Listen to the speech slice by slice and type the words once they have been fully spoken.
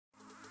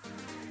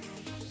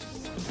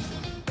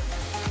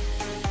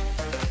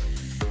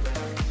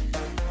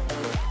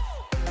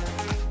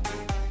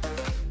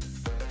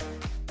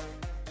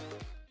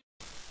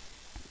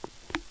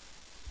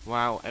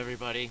Wow,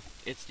 everybody,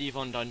 it's Steve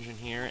on Dungeon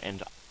here,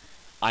 and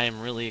I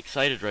am really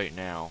excited right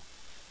now,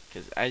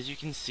 because as you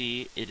can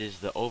see, it is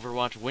the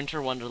Overwatch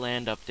Winter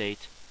Wonderland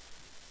update,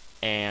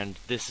 and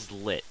this is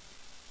lit.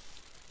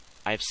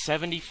 I have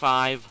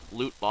 75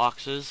 loot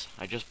boxes.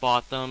 I just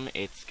bought them.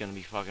 It's gonna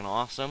be fucking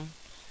awesome.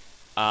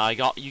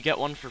 You get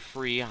one for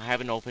free. I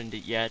haven't opened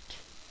it yet,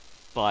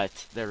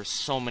 but there's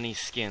so many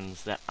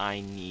skins that I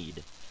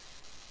need.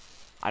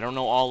 I don't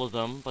know all of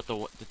them, but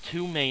the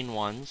two main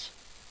ones.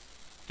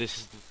 This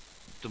is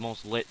the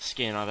most lit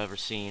skin I've ever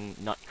seen.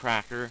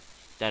 Nutcracker.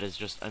 That is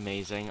just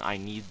amazing. I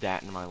need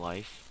that in my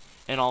life.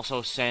 And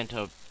also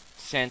Santa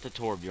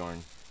Torbjorn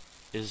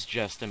is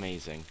just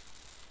amazing.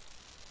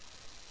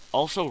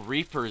 Also,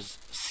 Reaper's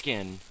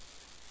skin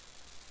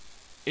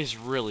is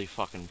really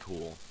fucking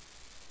cool.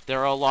 There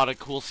are a lot of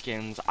cool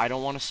skins. I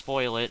don't want to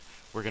spoil it.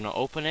 We're gonna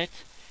open it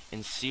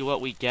and see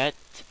what we get,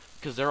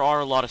 because there are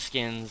a lot of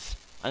skins.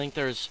 I think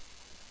there's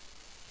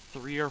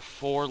 3 or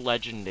 4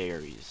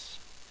 legendaries.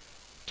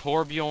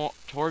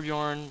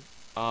 Torbjorn,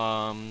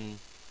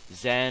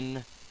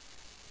 Zen,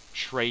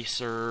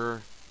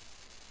 Tracer,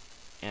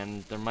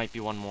 and there might be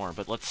one more,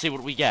 but let's see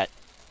what we get.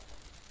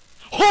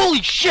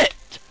 Holy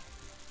shit!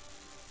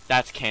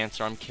 That's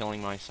cancer, I'm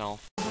killing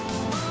myself.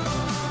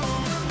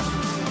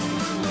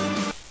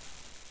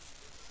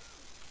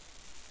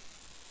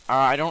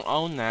 I don't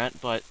own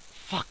that, but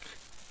fuck.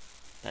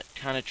 That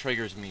kinda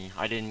triggers me.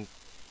 I didn't...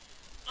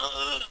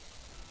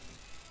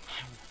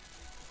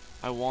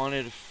 I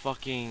wanted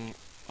fucking...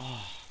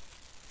 Oh.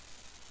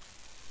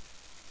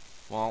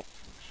 Well,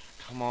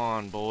 come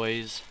on,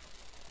 boys.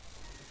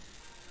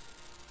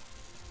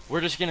 We're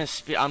just gonna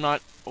I'm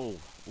not... Oh,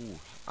 ooh,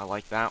 I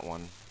like that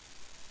one.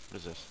 What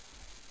is this?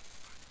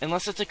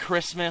 Unless it's a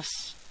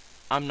Christmas,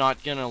 I'm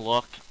not gonna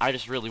look. I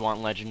just really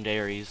want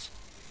legendaries.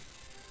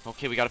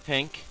 Okay, we got a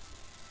pink.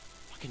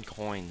 Fucking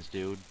coins,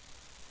 dude.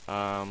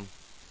 Oh,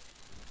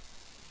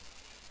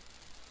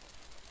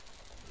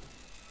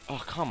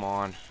 come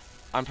on.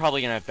 I'm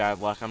probably gonna have bad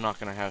luck. I'm not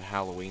gonna have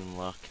Halloween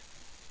luck.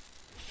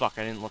 Fuck,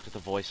 I didn't look at the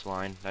voice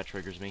line. That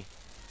triggers me.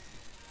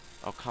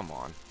 Oh, come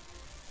on.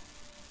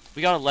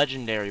 We got a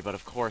legendary, but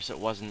of course it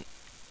wasn't...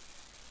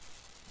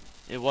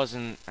 It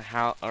wasn't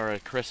a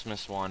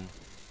Christmas one.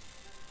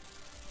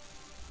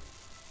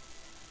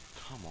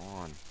 Come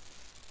on.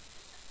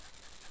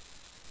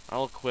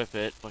 I'll equip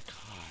it, but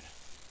God.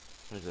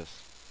 What is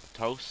this? A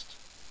toast?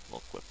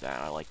 We'll equip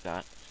that. I like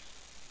that.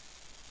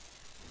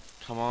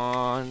 Come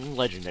on,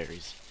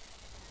 legendaries.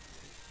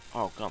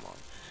 Oh, come on.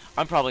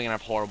 I'm probably gonna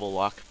have horrible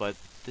luck, but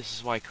this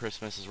is why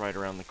Christmas is right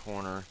around the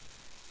corner.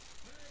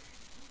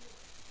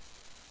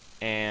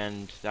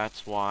 And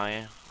that's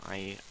why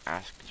I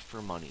asked for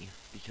money,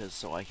 because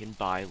so I can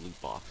buy loot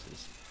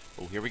boxes.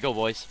 Oh, here we go,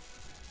 boys.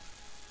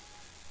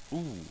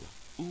 Ooh,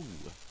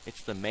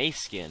 it's the May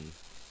skin.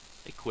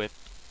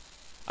 Equipped.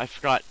 I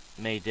forgot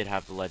May did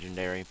have the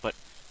legendary, but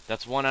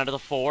that's 1 out of the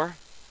 4.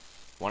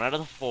 1 out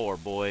of the 4,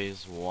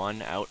 boys.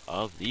 1 out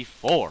of the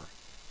 4.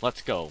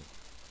 Let's go.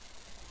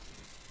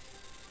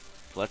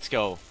 Let's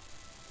go.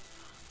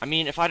 I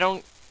mean, if I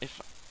don't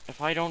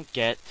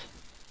get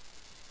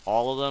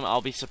all of them,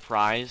 I'll be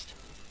surprised.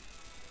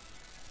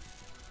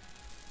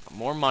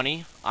 More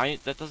money.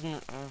 That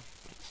doesn't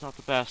it's not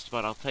the best,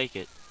 but I'll take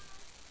it.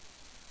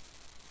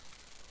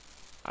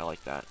 I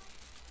like that.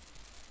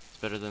 It's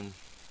better than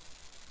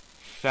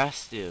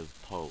festive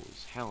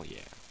pose. Hell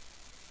yeah.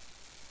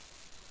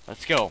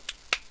 Let's go.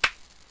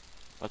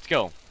 Let's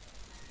go.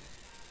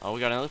 Oh, we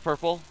got another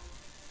purple.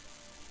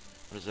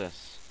 What is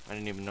this? I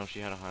didn't even know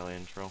she had a highlight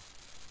intro.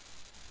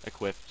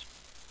 Equipped.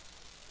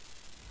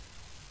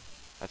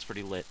 That's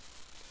pretty lit.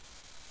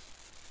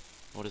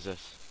 What is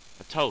this?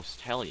 A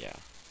toast. Hell yeah.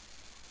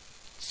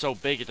 It's so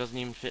big it doesn't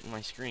even fit in my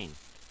screen.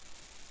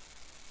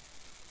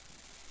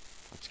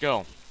 Let's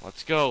go.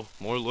 Let's go.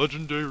 More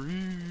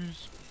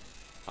legendaries.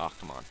 Oh,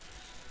 come on.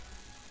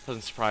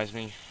 Doesn't surprise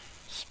me.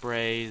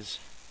 Sprays.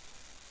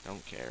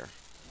 Don't care.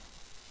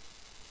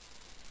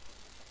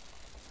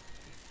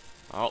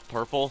 Oh,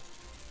 purple.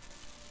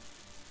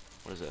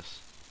 What is this?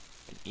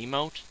 An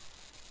emote?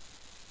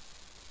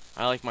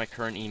 I like my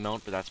current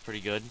emote, but that's pretty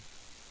good.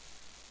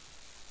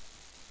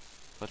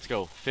 Let's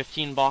go.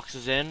 15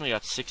 boxes in. We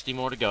got 60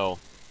 more to go.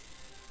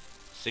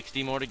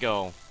 60 more to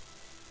go.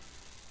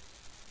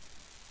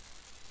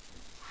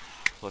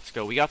 Let's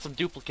go. We got some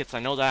duplicates. I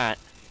know that.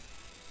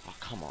 Oh,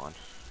 come on.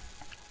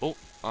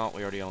 Oh,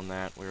 we already own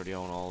that. We already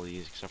own all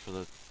these, except for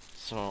the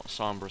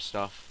Sombra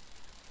stuff.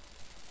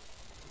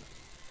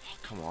 Oh,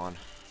 come on.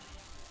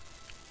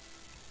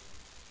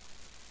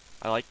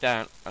 I like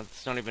that.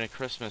 It's not even a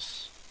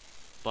Christmas,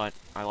 but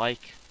I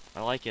like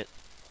it.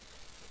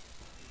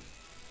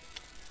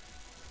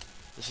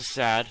 This is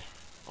sad.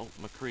 Oh,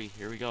 McCree,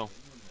 here we go.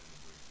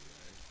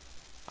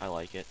 I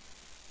like it.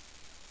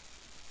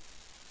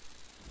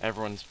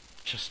 Everyone's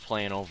just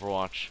playing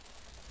Overwatch.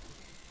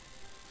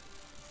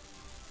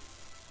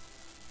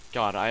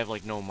 God, I have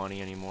like no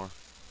money anymore.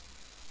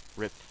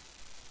 RIP.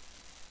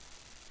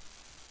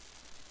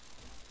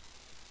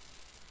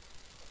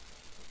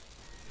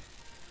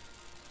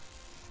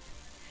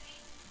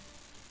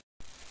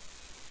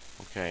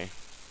 Okay.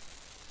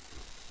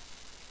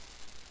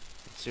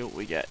 Let's see what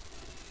we get.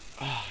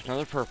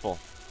 Another purple.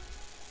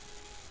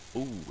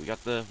 Ooh, we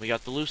got the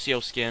Lucio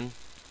skin.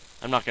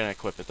 I'm not gonna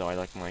equip it though. I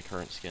like my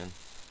current skin,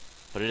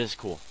 but it is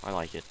cool. I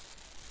like it.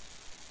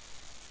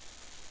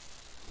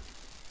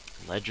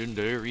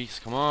 Legendaries,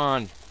 come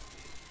on!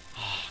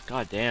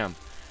 God damn.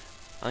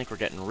 I think we're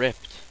getting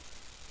ripped.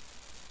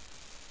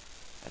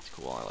 That's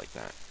cool. I like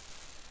that.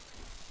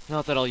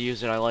 Not that I'll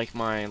use it. I like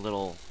my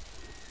little,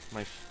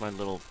 my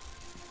little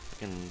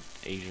fucking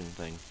Asian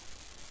thing.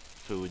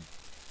 Food.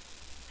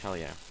 Hell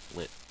yeah,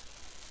 lit.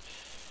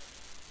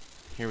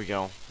 Here we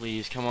go.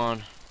 Please, come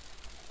on.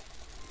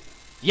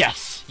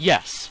 Yes!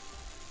 Yes!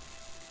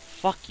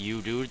 Fuck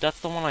you, dude. That's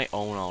the one I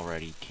own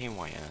already.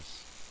 KYS.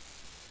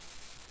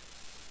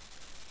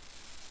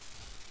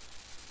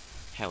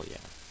 Hell yeah.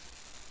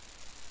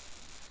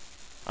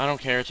 I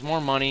don't care. It's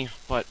more money,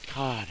 but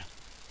God,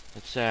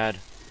 it's sad.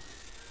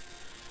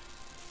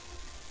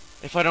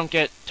 If I don't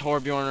get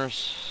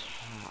Torbjorners,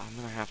 I'm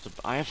gonna have to.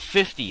 I have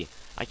 50.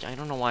 I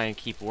don't know why I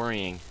keep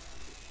worrying.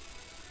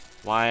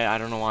 I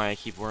don't know why I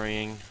keep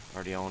worrying.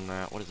 Already own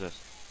that. What is this?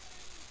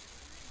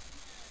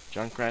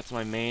 Junkrat's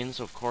my main,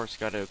 so of course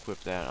gotta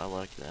equip that. I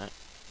like that.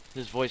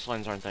 His voice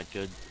lines aren't that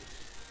good,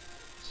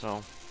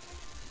 so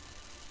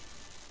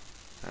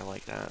I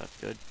like that. That's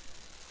good.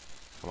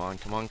 Come on,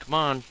 come on, come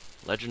on!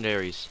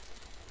 Legendaries.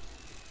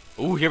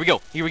 Ooh, here we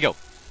go. Here we go.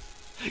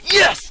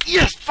 Yes!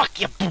 Yes! Fuck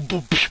yeah! Boom,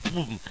 boom, boom,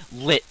 boom.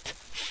 Lit.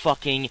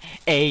 Fucking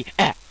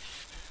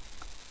AF.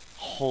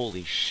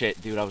 Holy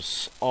shit, dude.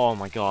 Oh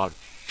my god.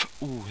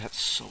 Ooh,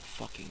 that's so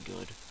fucking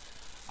good.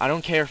 I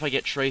don't care if I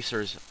get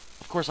tracers.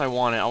 Of course I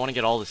want it. I want to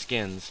get all the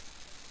skins.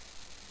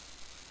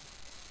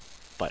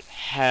 But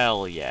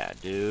hell yeah,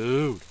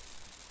 dude.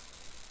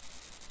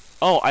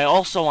 Oh, I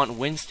also want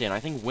Winston. I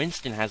think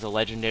Winston has a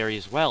legendary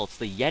as well. It's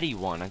the Yeti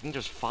one. I think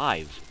there's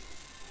 5.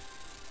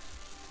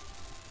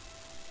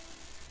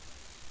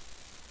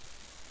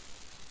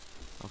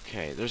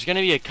 Okay, there's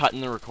gonna be a cut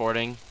in the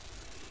recording.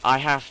 I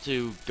have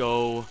to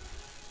go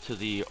to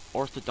the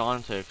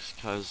orthodontics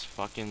because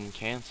fucking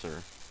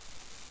cancer.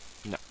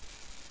 No.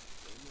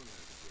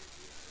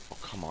 Oh,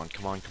 come on,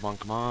 come on, come on,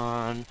 come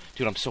on.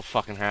 Dude, I'm so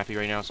fucking happy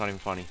right now, it's not even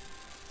funny.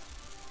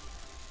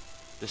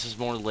 This is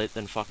more lit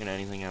than fucking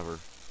anything ever.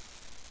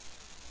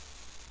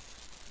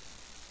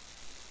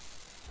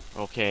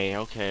 Okay,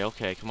 okay,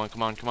 okay. Come on,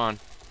 come on, come on.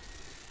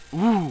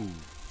 Ooh!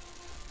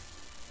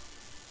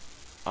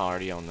 I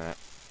already own that.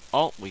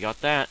 Oh, we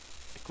got that.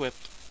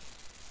 Equipped.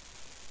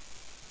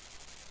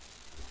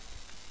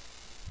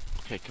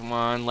 Okay, come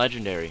on,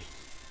 legendary.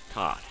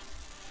 God.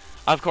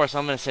 Of course,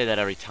 I'm gonna say that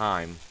every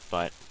time,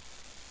 but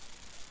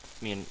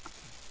I mean,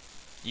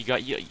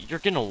 you're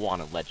gonna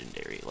want a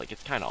legendary. Like,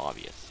 it's kind of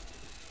obvious.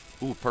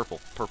 Ooh,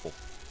 purple, purple.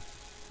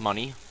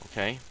 Money.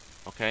 Okay,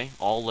 okay.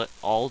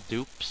 All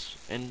dupes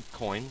and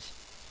coins.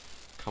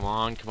 Come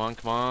on, come on,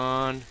 come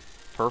on.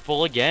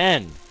 Purple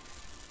again.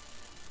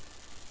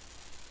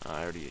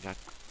 I already got.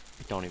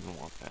 I don't even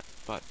want that,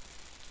 but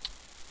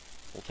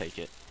we'll take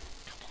it.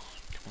 Come on,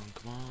 come on,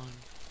 come on.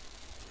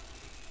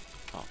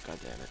 Oh, god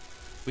damn it.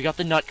 We got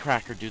the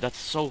Nutcracker, dude. That's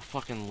so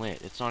fucking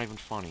lit. It's not even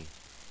funny.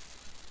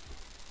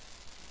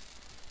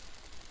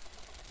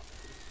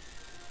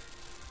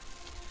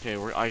 Okay,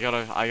 I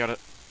gotta...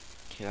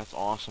 Okay, that's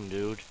awesome,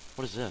 dude.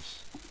 What is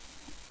this?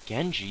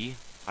 Genji?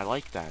 I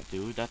like that,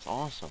 dude. That's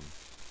awesome.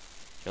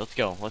 Okay, let's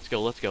go. Let's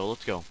go, let's go,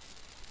 let's go.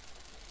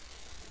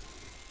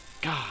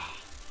 God.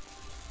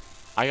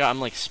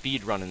 I'm like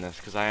speed running this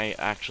because I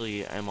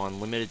actually am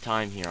on limited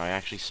time here.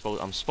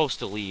 I'm supposed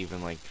to leave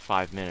in like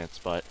 5 minutes,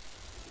 but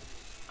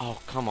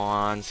oh, come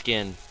on,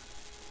 skin.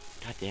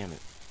 God damn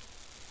it.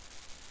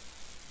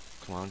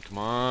 Come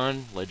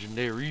on,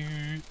 legendary.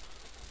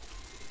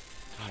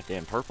 God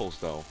damn, purples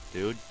though,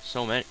 dude.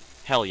 So many.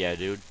 Hell yeah,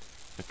 dude.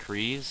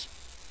 McCree's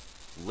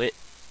lit.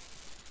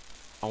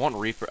 I want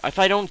Reaper. If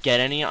I don't get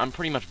any, I'm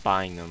pretty much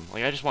buying them.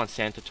 Like, I just want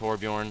Santa,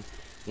 Torbjorn,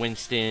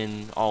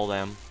 Winston, all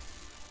them.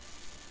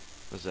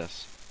 What's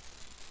this?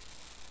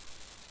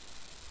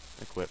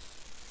 Equip.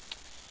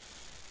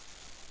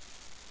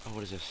 Oh,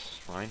 what is this?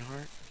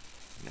 Reinhardt?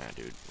 Nah,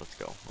 dude. Let's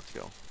go. Let's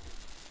go.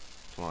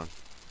 Come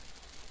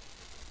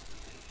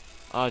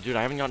on. Dude,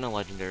 I haven't gotten a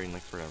legendary in,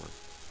 like, forever.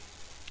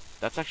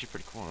 That's actually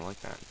pretty cool. I like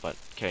that. But,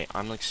 okay,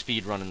 I'm, like,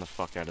 speed running the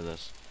fuck out of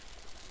this.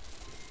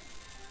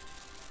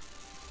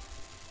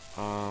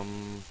 Okay,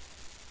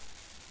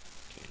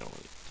 don't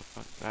really... The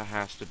fuck? That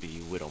has to be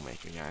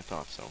Widowmaker. Yeah, I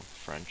thought so.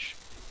 French.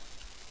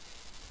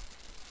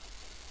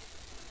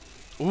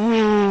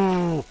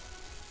 Ooh!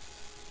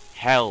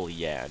 Hell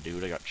yeah,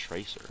 dude. I got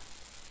Tracer.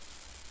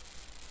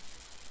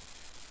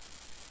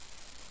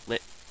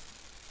 Lit.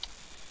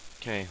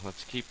 Okay,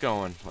 let's keep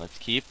going. Let's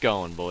keep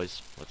going,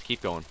 boys. Let's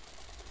keep going.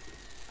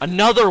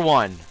 Another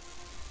one!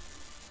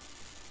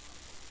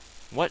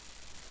 What?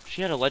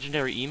 She had a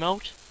legendary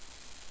emote?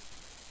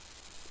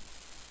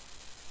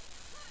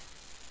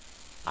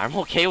 I'm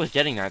okay with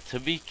getting that, to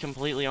be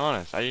completely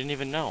honest. I didn't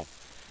even know.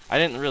 I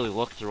didn't really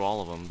look through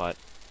all of them, but...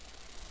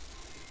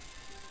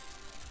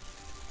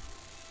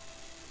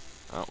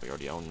 Oh, we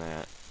already own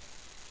that.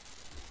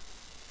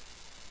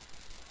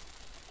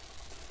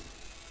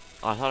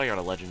 Oh, I thought I got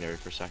a legendary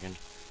for a second.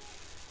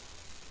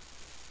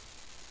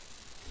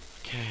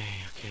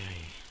 Okay,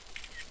 okay.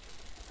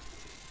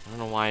 I don't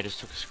know why I just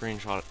took a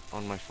screenshot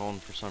on my phone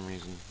for some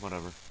reason.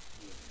 Whatever.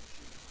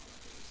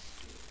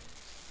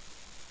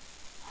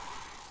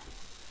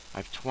 I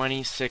have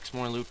 26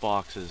 more loot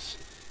boxes.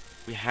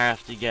 We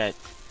have to get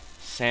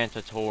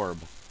Santa Torb.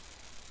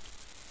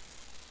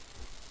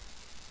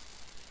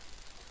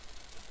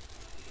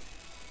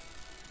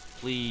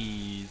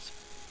 Please.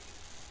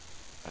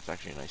 That's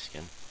actually a nice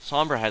skin.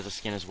 Sombra has a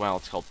skin as well.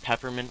 It's called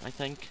Peppermint, I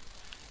think.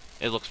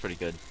 It looks pretty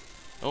good.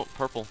 Oh,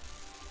 purple.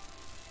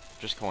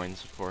 Just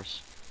coins, of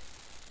course.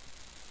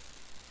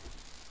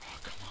 Oh,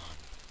 come on.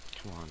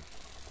 Come on.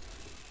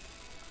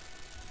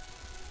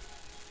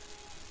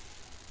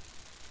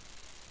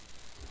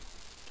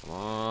 Come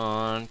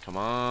on. Come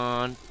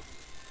on.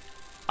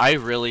 I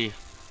really...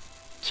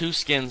 2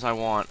 skins I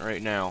want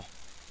right now.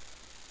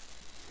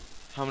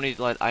 How many...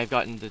 I've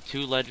gotten the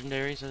 2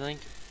 legendaries, I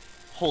think.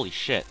 Holy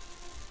shit.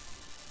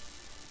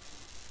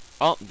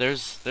 Oh,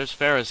 there's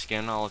Farah's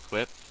skin I'll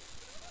equip.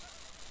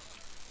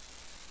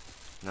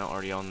 No,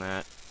 already own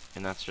that.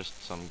 And that's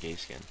just some gay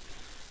skin.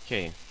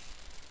 Okay.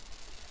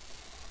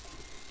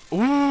 Ooh!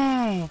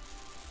 Oh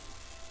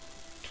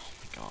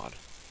my god.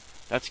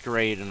 That's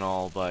great and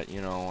all, but,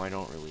 you know, I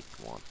don't really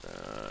want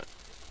that.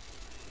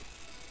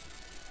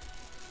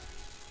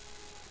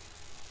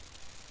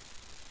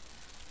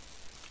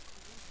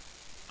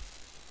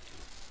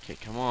 Okay,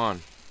 come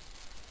on.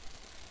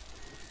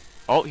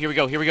 Oh, here we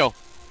go, here we go.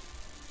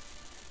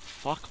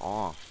 Fuck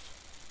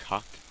off,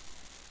 cuck.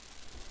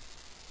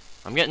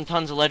 I'm getting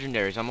tons of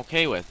legendaries. I'm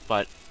okay with,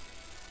 but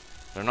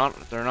they're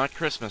not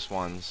Christmas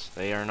ones.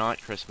 They are not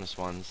Christmas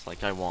ones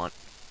like I want.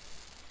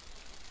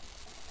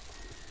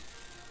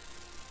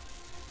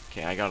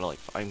 Okay, I gotta like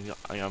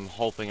I'm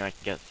hoping I can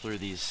get through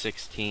these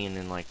 16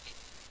 in like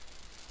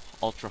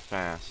ultra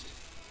fast.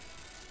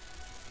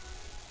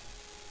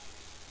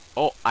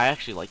 Oh, I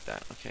actually like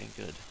that. Okay,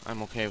 good.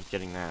 I'm okay with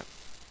getting that.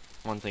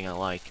 One thing I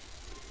like.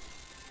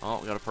 Oh,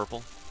 we got a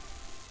purple.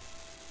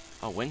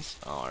 Oh, wins?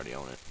 Oh, I already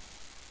own it.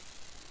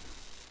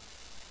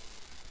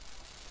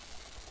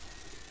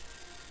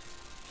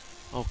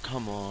 Oh,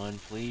 come on,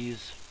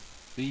 please.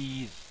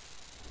 Please.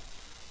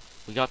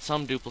 We got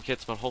some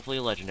duplicates, but hopefully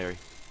a legendary.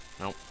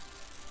 Nope.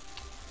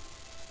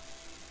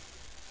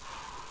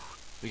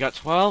 We got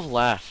 12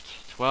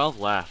 left. 12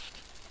 left.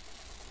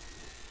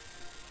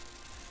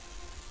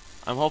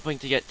 I'm hoping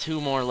to get 2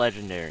 more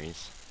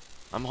legendaries.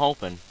 I'm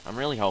hoping. I'm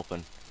really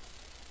hoping.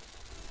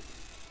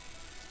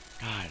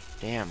 God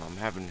damn, I'm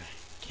having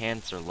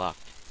cancer luck.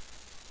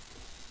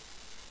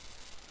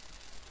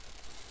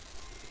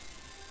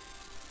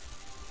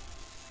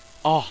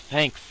 Oh,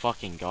 thank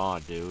fucking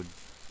God, dude.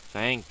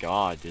 Thank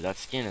God, dude. That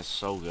skin is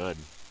so good.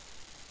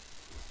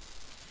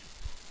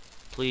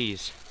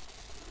 Please.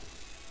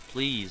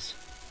 Please.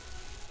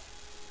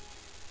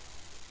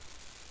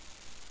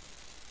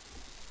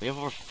 We have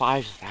over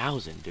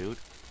 5,000, dude.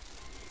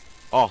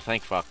 Oh,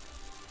 thank fuck.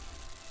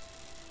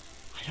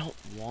 I don't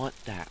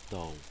want that,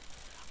 though.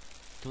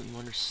 Don't you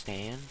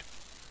understand?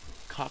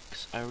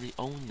 Cucks, I already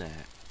own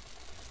that.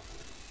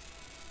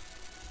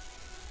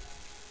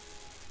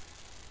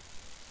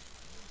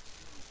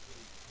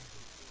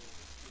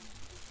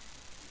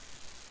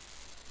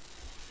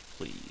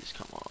 Please,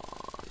 come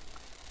on.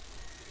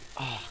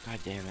 Oh, god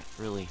damn it,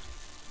 really.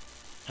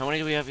 How many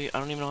do we have? I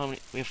don't even know how many.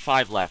 We have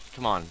 5 left.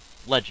 Come on.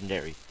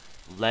 Legendary.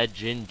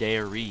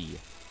 Legendary.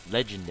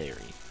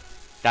 Legendary.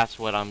 That's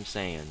what I'm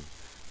saying.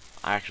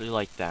 I actually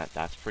like that.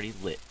 That's pretty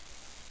lit.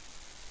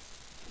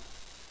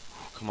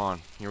 Come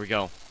on. Here we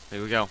go.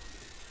 Here we go.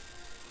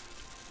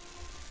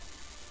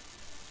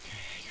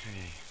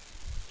 Okay.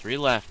 3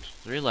 left.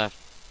 3 left.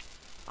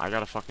 I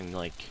gotta fucking,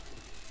 like...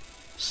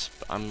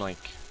 I'm like...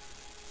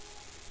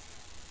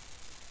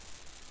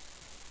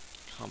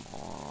 Come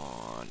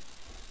on.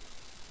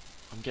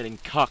 I'm getting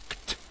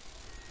cucked.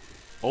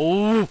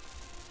 Oh!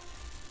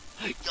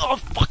 Oh,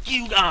 fuck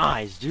you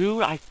guys,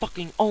 dude! I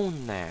fucking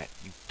own that,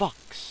 you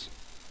fucks.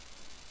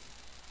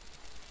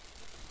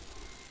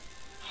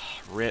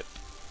 Rip.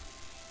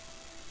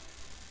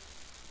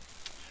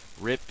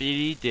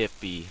 Rippity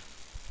dippy.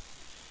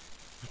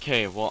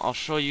 Okay, well, I'll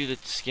show you the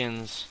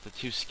skins, the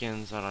 2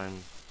 skins that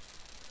I'm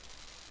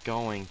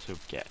going to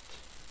get.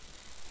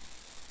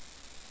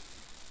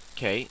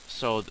 Okay,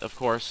 so, of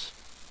course,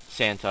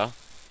 Santa.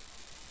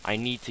 I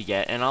need to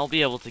get, and I'll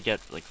be able to get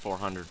like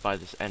 400 by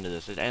this end of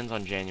this. It ends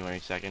on January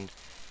 2nd.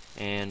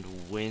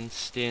 And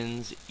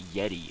Winston's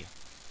Yeti.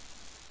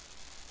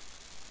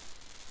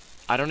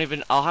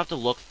 I'll have to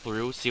look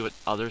through, see what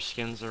other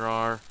skins there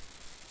are.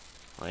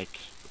 Like,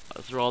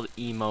 through all the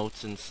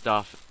emotes and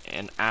stuff,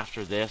 and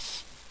after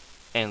this,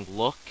 and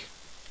look.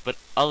 But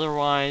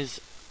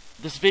otherwise,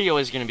 this video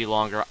is going to be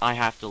longer. I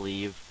have to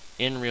leave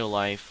in real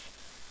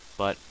life.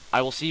 But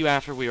I will see you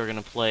after. We are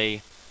going to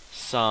play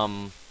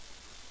some...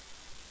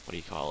 What do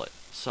you call it?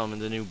 Some of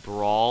the new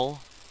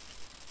Brawl.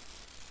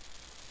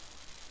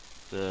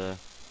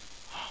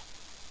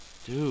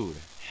 Dude,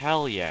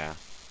 hell yeah.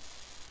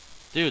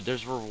 Dude,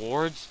 there's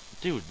rewards.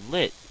 Dude,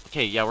 lit.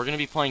 Okay, yeah, we're gonna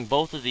be playing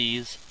both of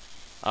these.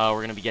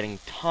 We're gonna be getting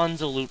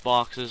tons of loot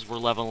boxes. We're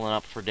leveling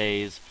up for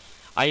days.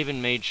 I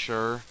even made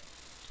sure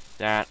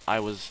that I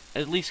was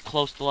at least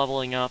close to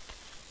leveling up.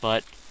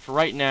 But for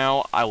right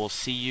now, I will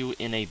see you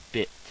in a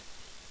bit.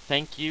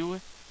 Thank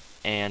you,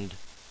 and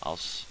I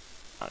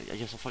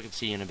guess I'll fucking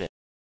see you in a bit.